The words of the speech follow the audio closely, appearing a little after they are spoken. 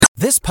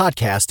This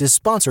podcast is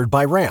sponsored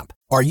by Ramp.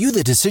 Are you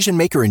the decision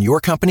maker in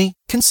your company?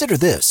 Consider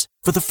this.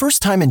 For the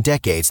first time in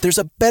decades, there's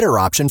a better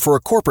option for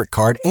a corporate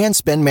card and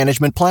spend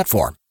management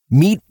platform.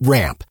 Meet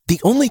Ramp,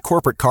 the only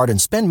corporate card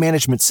and spend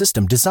management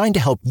system designed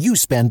to help you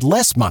spend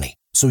less money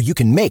so you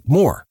can make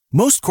more.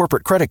 Most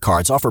corporate credit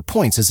cards offer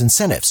points as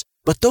incentives,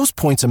 but those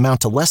points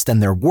amount to less than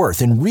their worth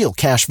in real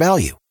cash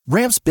value.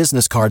 Ramp's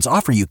business cards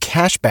offer you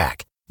cash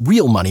back,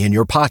 real money in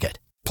your pocket.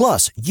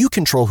 Plus, you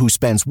control who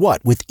spends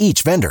what with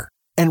each vendor.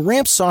 And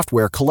Ramp's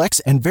software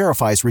collects and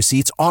verifies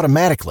receipts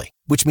automatically,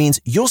 which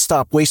means you'll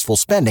stop wasteful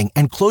spending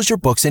and close your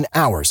books in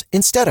hours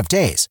instead of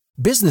days.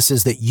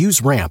 Businesses that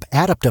use Ramp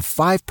add up to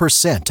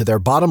 5% to their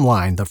bottom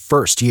line the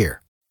first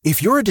year.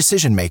 If you're a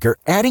decision maker,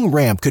 adding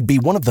Ramp could be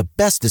one of the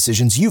best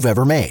decisions you've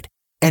ever made.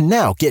 And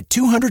now get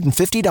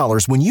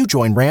 $250 when you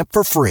join Ramp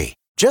for free.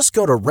 Just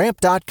go to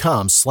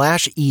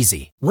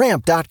ramp.com/easy.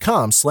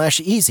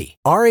 Ramp.com/easy.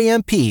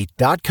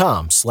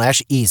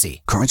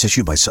 RAMP.com/easy. Cards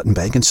issued by Sutton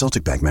Bank and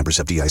Celtic Bank, members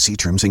of FDIC.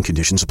 Terms and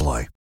conditions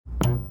apply.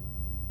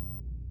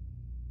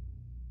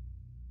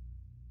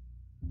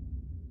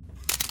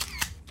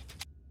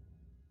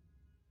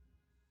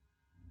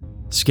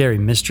 Scary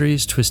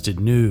Mysteries,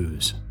 Twisted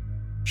News,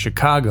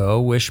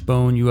 Chicago,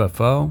 Wishbone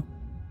UFO,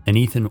 and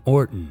Ethan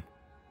Orton.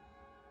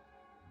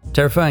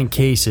 Terrifying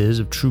cases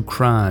of true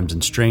crimes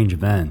and strange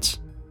events.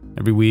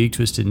 Every week,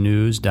 Twisted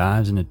News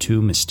dives into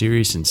two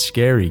mysterious and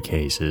scary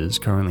cases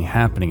currently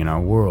happening in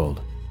our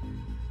world.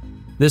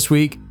 This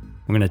week,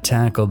 we're going to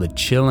tackle the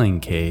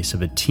chilling case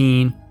of a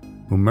teen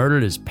who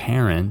murdered his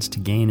parents to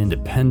gain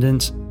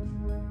independence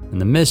and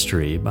the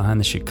mystery behind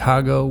the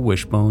Chicago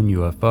Wishbone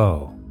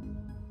UFO.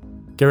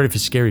 Get ready for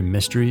Scary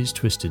Mysteries,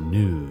 Twisted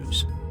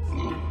News.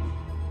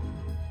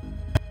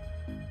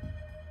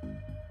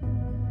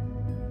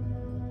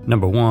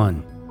 Number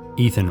 1.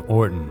 Ethan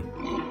Orton.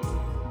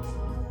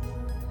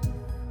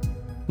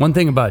 One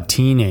thing about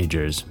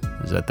teenagers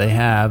is that they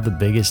have the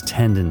biggest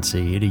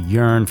tendency to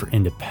yearn for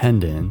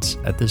independence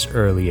at this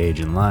early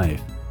age in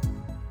life.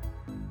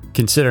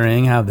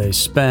 Considering how they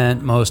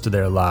spent most of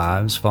their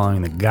lives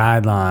following the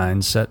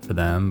guidelines set for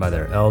them by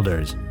their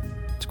elders,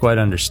 it's quite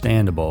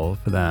understandable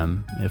for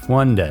them if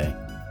one day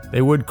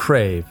they would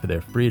crave for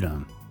their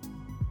freedom.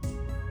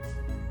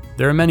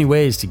 There are many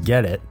ways to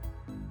get it.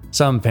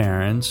 Some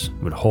parents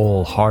would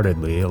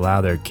wholeheartedly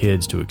allow their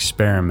kids to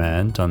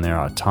experiment on their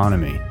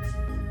autonomy.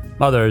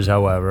 Others,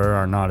 however,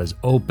 are not as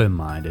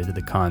open-minded to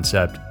the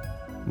concept,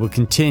 will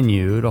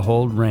continue to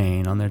hold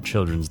reign on their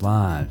children's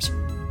lives.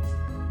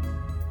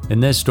 In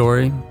this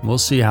story, we'll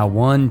see how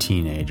one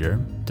teenager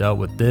dealt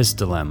with this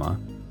dilemma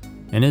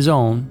in his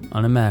own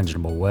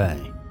unimaginable way.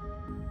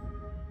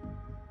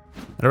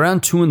 At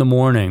around 2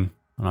 a.m.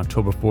 on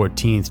October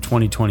 14th,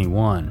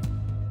 2021,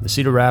 the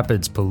Cedar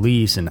Rapids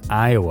police in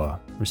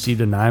Iowa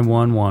received a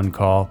 911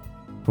 call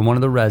from one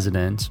of the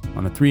residents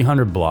on the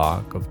 300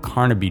 block of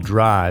Carnaby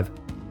Drive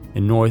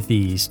in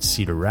northeast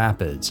Cedar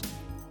Rapids.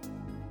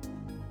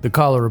 The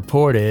caller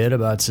reported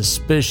about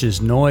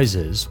suspicious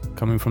noises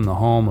coming from the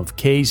home of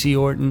Casey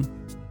Orton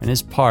and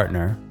his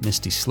partner,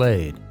 Misty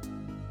Slade.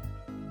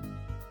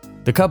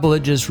 The couple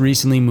had just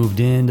recently moved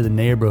into the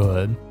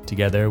neighborhood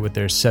together with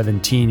their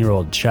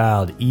 17-year-old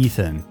child,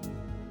 Ethan.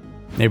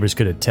 Neighbors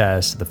could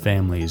attest to the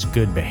family's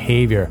good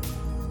behavior,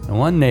 and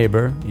one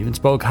neighbor even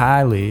spoke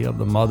highly of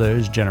the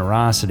mother's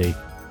generosity,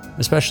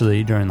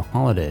 especially during the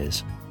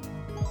holidays.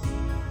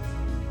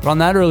 But on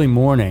that early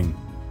morning,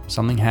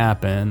 something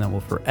happened that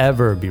will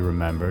forever be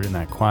remembered in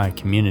that quiet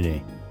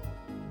community.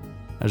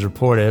 As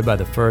reported by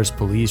the first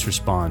police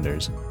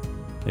responders,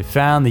 they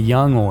found the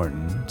young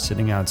Orton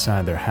sitting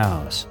outside their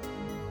house.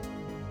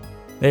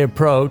 They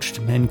approached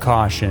in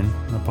caution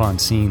upon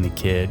seeing the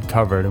kid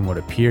covered in what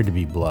appeared to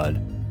be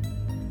blood.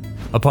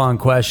 Upon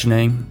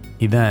questioning,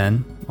 he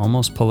then,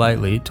 almost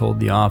politely, told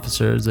the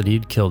officers that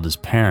he'd killed his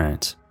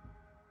parents.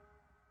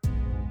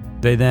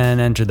 They then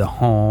entered the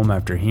home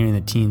after hearing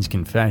the teen's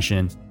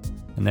confession,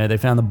 and there they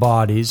found the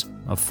bodies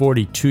of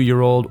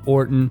 42-year-old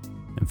Orton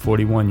and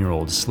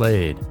 41-year-old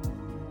Slade.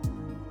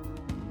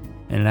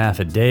 In an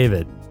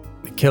affidavit,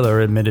 the killer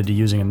admitted to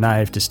using a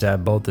knife to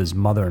stab both his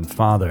mother and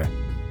father.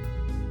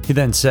 He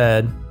then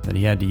said that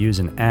he had to use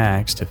an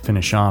axe to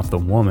finish off the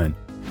woman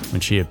when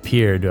she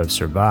appeared to have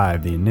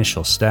survived the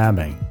initial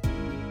stabbing.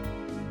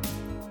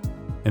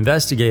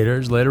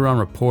 Investigators later on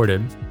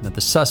reported that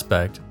the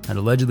suspect had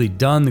allegedly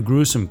done the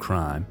gruesome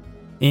crime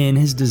in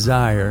his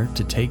desire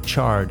to take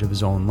charge of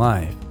his own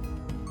life.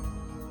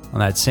 On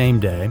that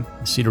same day,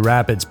 the Cedar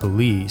Rapids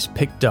police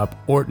picked up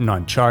Orton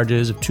on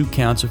charges of 2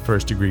 counts of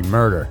first-degree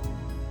murder.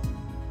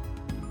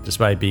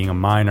 Despite being a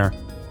minor,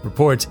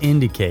 reports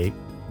indicate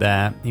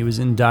that he was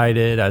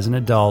indicted as an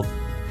adult,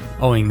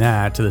 owing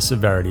that to the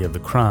severity of the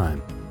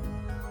crime.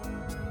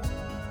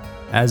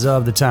 As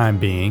of the time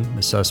being,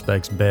 the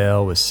suspect's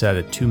bail was set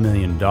at $2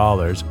 million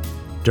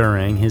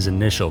during his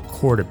initial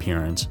court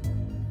appearance.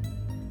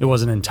 It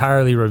wasn't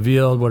entirely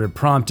revealed what had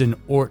prompted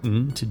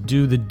Orton to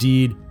do the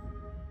deed.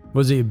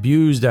 Was he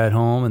abused at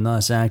home and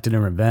thus acted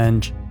in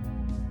revenge?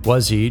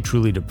 Was he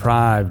truly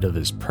deprived of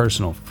his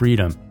personal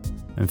freedom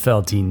and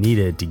felt he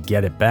needed to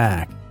get it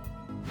back?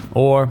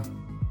 Or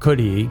could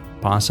he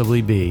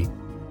possibly be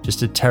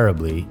just a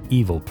terribly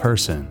evil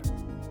person?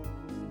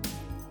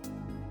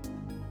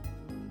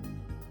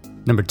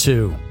 Number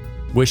 2.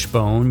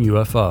 Wishbone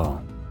UFO.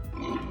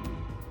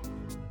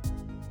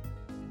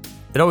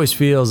 It always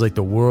feels like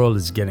the world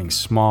is getting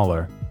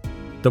smaller.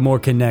 The more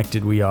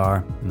connected we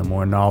are and the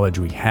more knowledge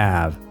we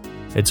have,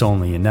 it's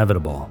only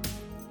inevitable.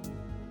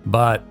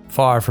 But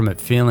far from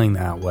it feeling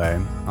that way,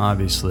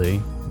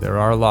 obviously, there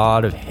are a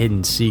lot of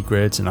hidden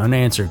secrets and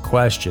unanswered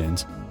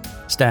questions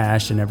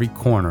stashed in every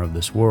corner of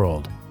this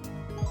world.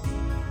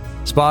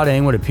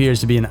 Spotting what appears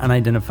to be an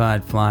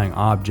unidentified flying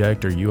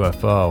object or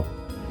UFO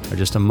are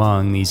just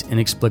among these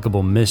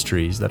inexplicable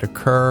mysteries that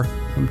occur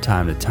from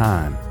time to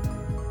time.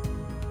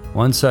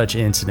 One such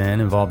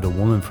incident involved a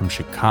woman from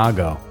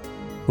Chicago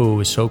who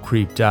was so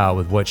creeped out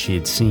with what she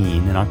had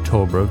seen in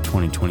October of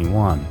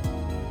 2021.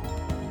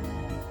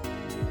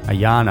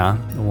 Ayana,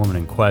 the woman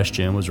in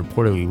question, was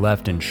reportedly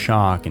left in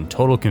shock and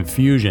total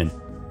confusion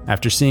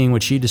after seeing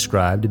what she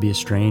described to be a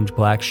strange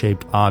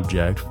black-shaped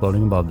object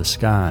floating above the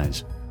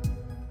skies.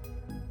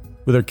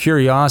 With her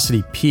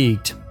curiosity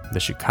piqued, the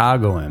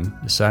Chicagoan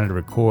decided to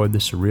record the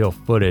surreal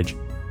footage,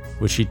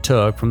 which she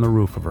took from the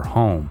roof of her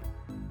home.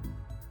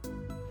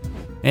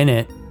 In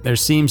it, there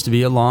seems to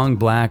be a long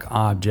black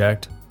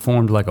object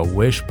formed like a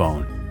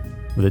wishbone,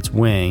 with its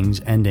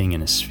wings ending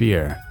in a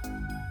sphere.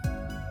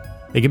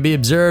 It can be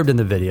observed in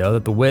the video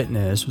that the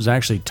witness was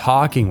actually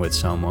talking with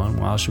someone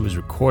while she was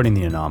recording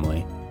the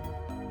anomaly.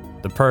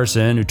 The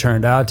person, who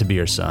turned out to be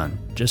her son,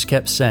 just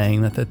kept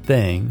saying that the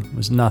thing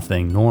was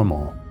nothing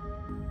normal.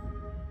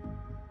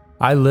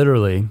 "I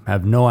literally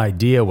have no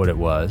idea what it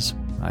was,"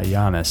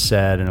 Ayana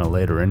said in a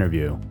later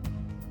interview.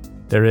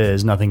 "There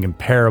is nothing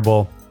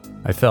comparable.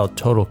 I felt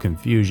total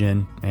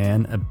confusion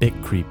and a bit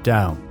creeped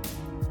out."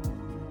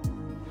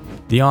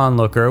 The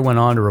onlooker went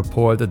on to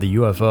report that the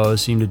UFO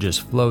seemed to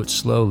just float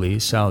slowly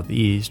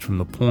southeast from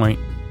the point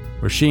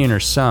where she and her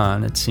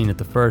son had seen it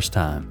the first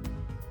time.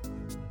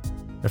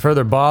 It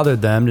further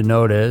bothered them to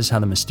notice how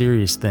the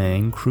mysterious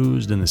thing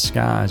cruised in the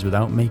skies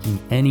without making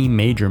any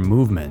major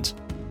movements.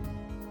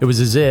 It was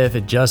as if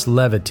it just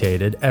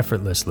levitated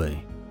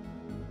effortlessly.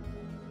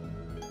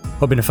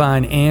 Hoping to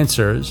find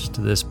answers to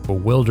this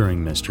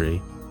bewildering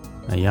mystery,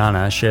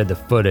 Ayana shared the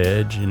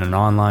footage in an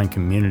online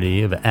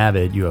community of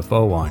avid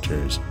UFO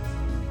watchers.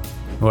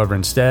 However,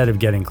 instead of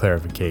getting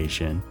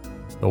clarification,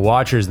 the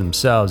watchers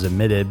themselves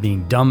admitted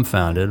being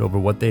dumbfounded over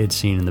what they had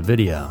seen in the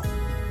video.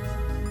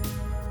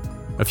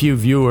 A few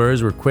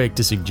viewers were quick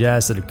to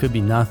suggest that it could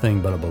be nothing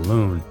but a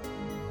balloon,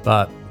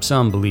 but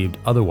some believed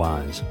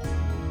otherwise.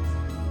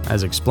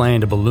 As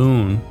explained, a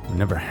balloon would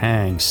never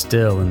hang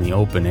still in the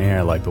open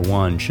air like the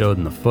one showed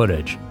in the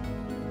footage.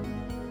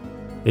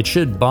 It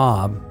should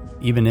bob,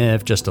 even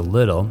if just a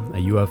little, a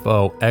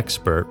UFO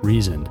expert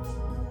reasoned.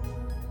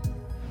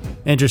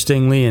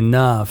 Interestingly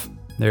enough,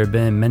 there have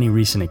been many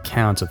recent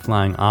accounts of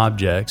flying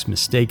objects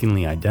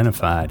mistakenly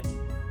identified.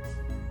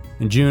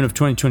 In June of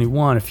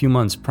 2021, a few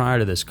months prior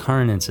to this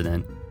current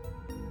incident,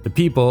 the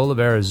people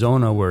of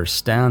Arizona were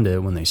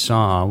astounded when they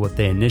saw what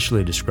they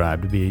initially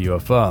described to be a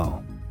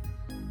UFO.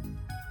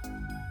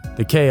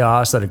 The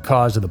chaos that it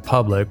caused to the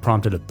public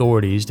prompted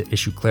authorities to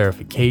issue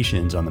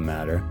clarifications on the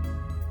matter.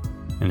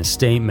 In a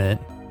statement,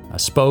 a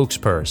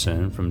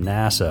spokesperson from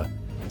NASA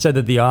said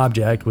that the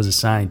object was a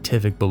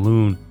scientific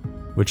balloon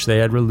which they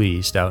had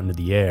released out into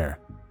the air.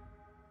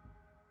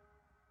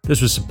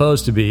 This was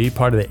supposed to be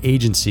part of the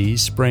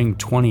agency's spring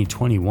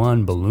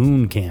 2021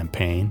 balloon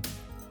campaign.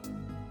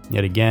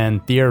 Yet again,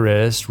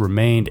 theorists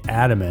remained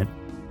adamant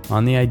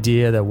on the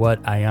idea that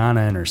what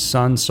Ayana and her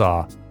son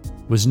saw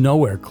was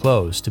nowhere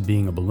close to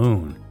being a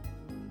balloon.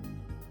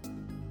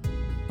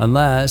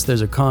 Unless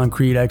there's a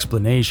concrete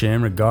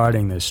explanation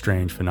regarding this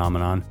strange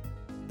phenomenon,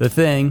 the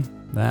thing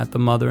that the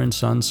mother and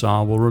son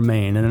saw will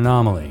remain an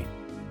anomaly.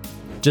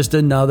 Just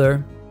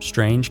another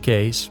strange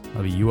case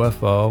of a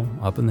UFO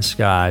up in the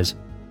skies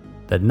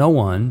that no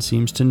one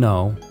seems to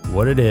know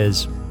what it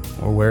is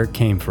or where it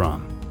came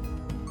from.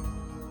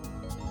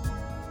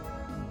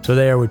 So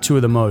there were two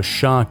of the most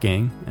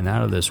shocking and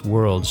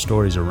out-of-this-world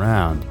stories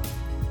around.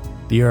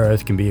 The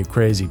Earth can be a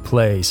crazy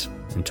place,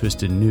 and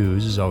Twisted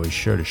News is always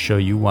sure to show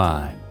you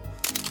why.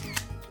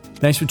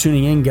 Thanks for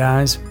tuning in,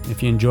 guys.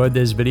 If you enjoyed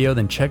this video,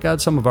 then check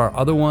out some of our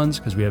other ones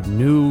because we have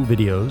new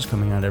videos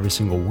coming out every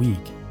single week.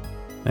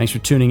 Thanks for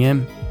tuning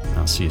in, and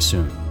I'll see you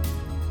soon.